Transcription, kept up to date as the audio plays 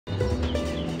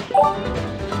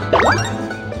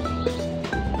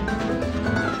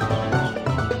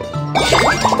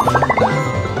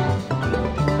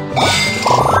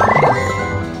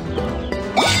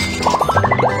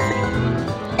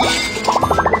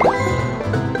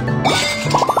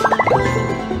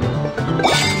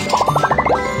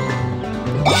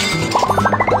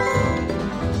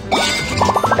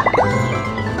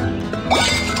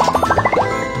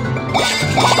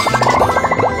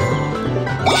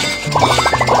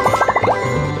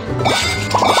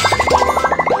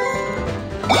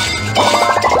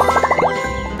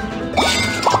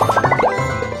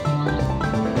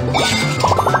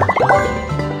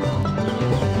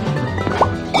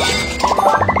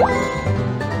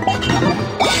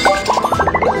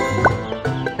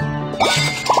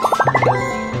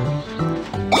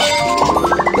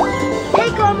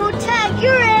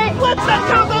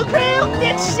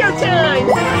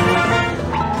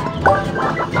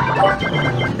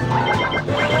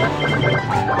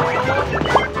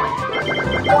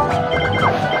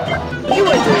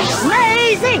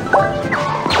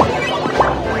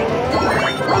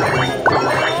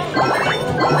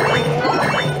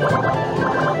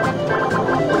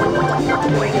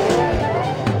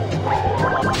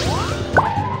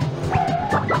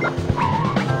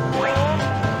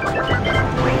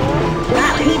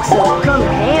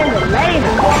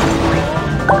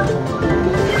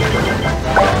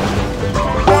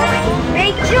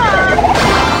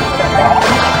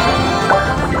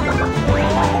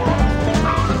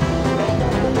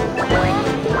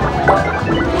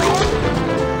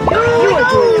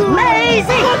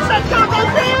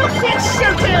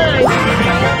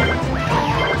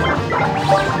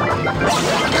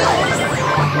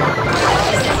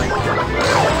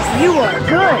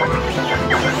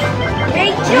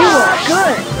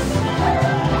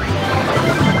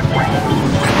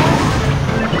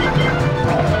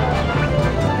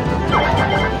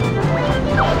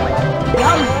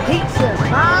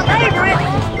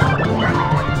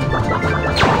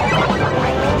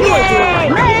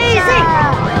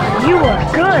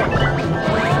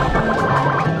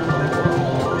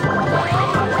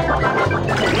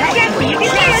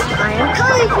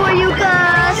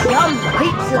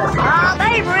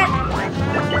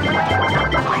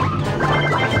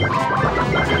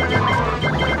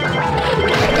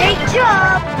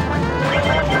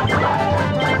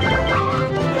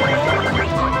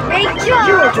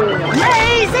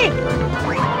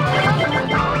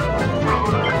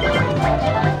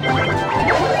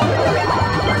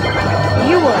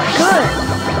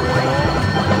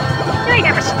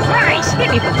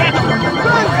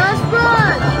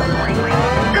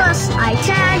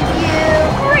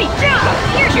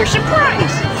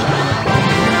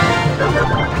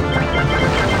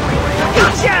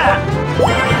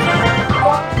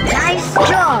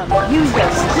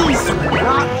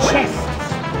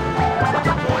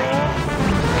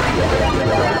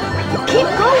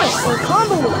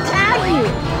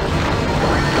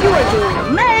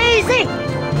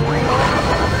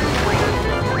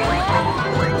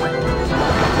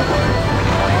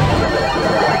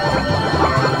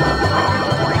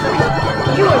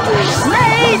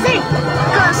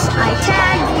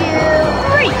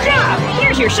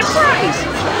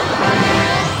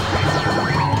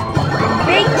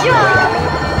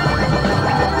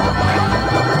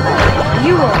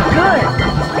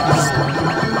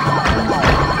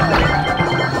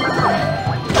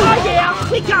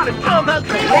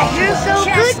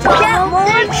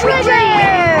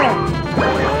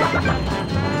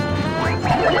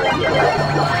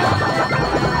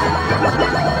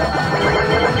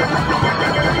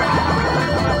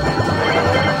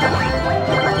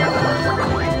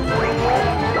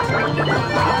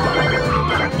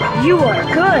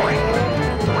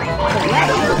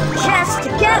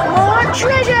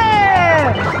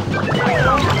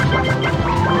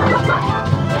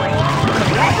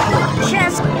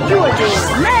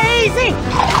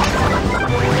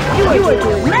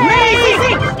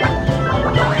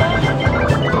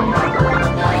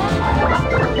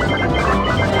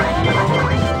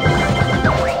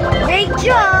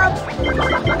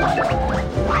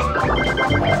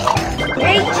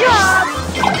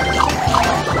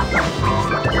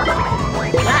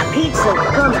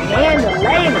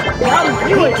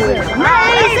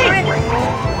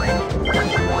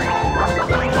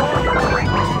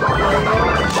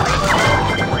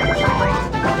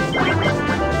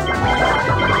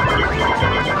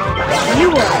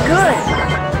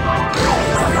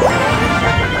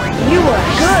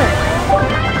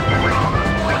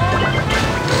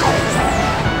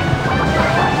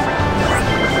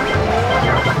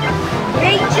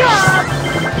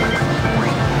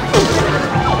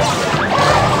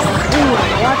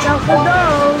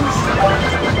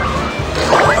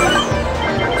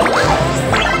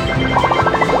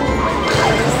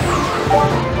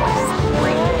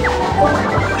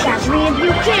Catch me if you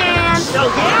can! So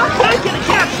yeah, I'm gonna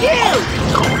catch you!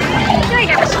 I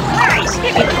have a surprise!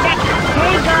 Give me the neck!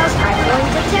 Hey Gus, I'm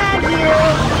going to tag you!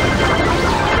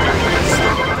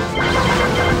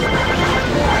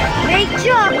 Great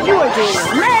job! You are doing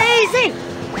amazing!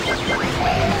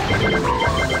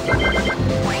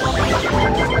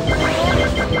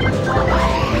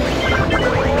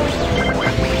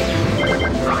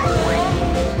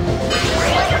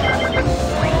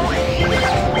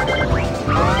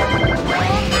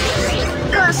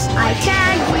 Gus, I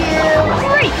tagged you!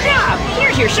 Great job!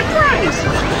 Here's your surprise!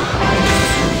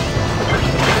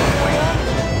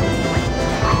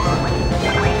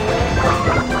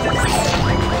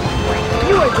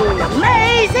 You are doing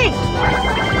amazing!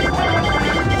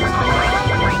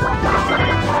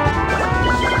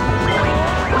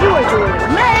 You are doing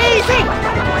amazing!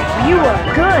 You are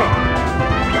good!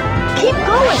 Keep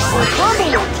going or Combo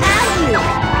will tag you!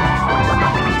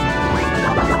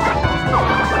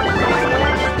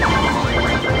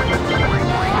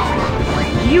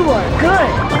 You are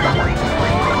good!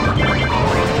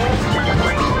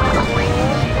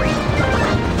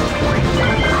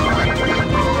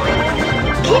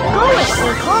 Keep going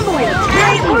or Combo will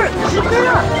tag you! Keep it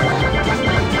up!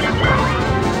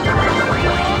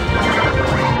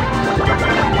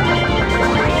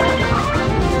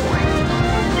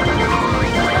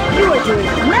 You are doing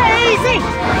amazing!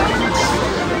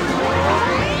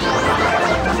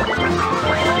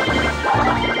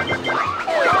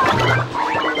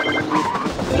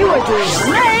 You are doing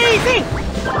amazing!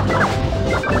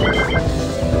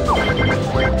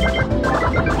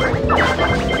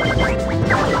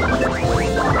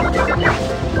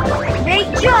 Great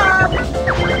job!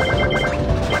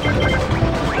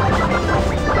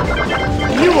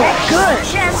 You are good!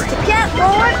 Chance to get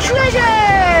more treasure!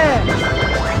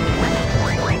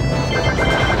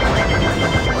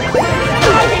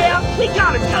 Oh yeah, we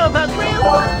got a Combo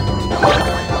Panda!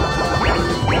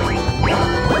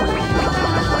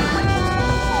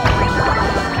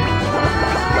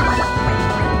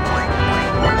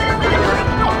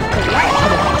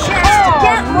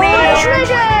 Get more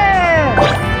treasure!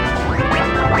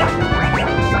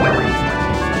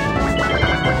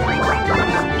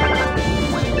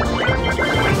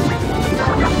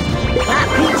 That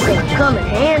pizza will come in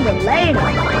handy later.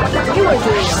 You are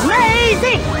doing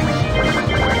amazing!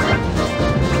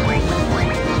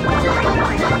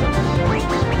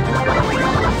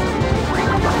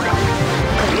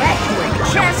 Collect your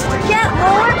chance to get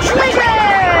more treasure!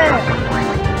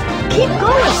 Keep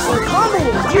going or Combo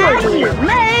will tag you!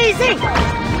 Amazing!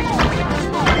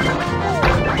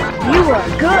 You are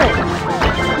good!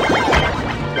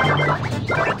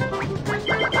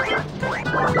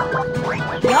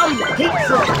 Yum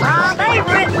pizza, my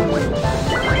favorite!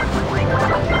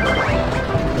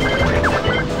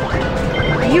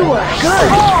 You are good!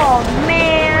 Oh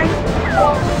man!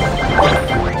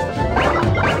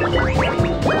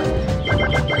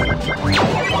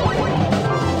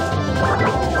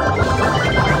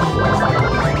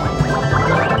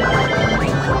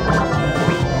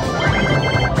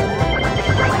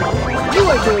 You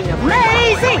are doing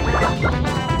amazing!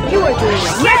 You are doing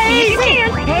amazing!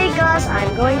 Hey Gus,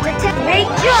 I'm going to take great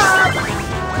job!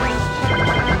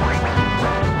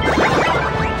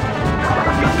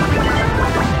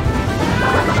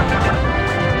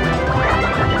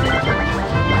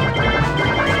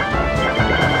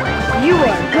 You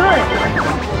are good!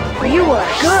 You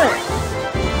are good!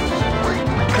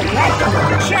 Collect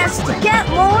your chance to get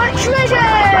more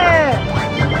treasure!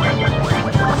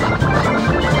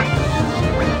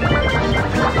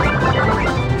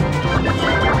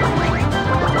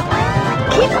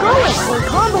 Keep going or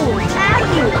Combo will tag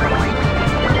you!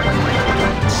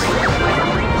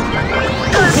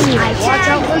 Watch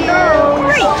out for those!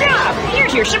 Great job!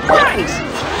 Here's your surprise!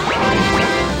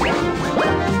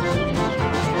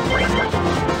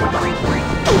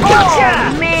 Gotcha!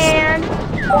 Oh man!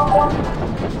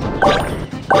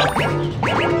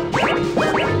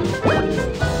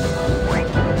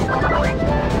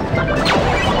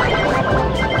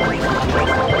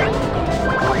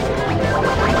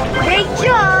 Great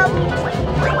job!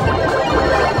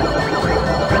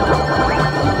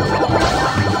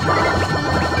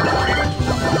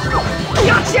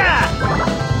 Gotcha!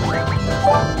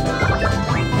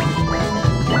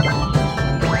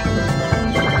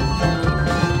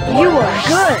 You are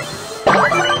good!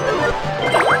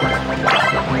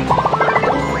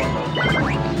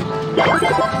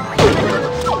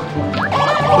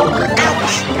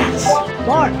 Ouch! That's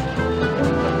smart!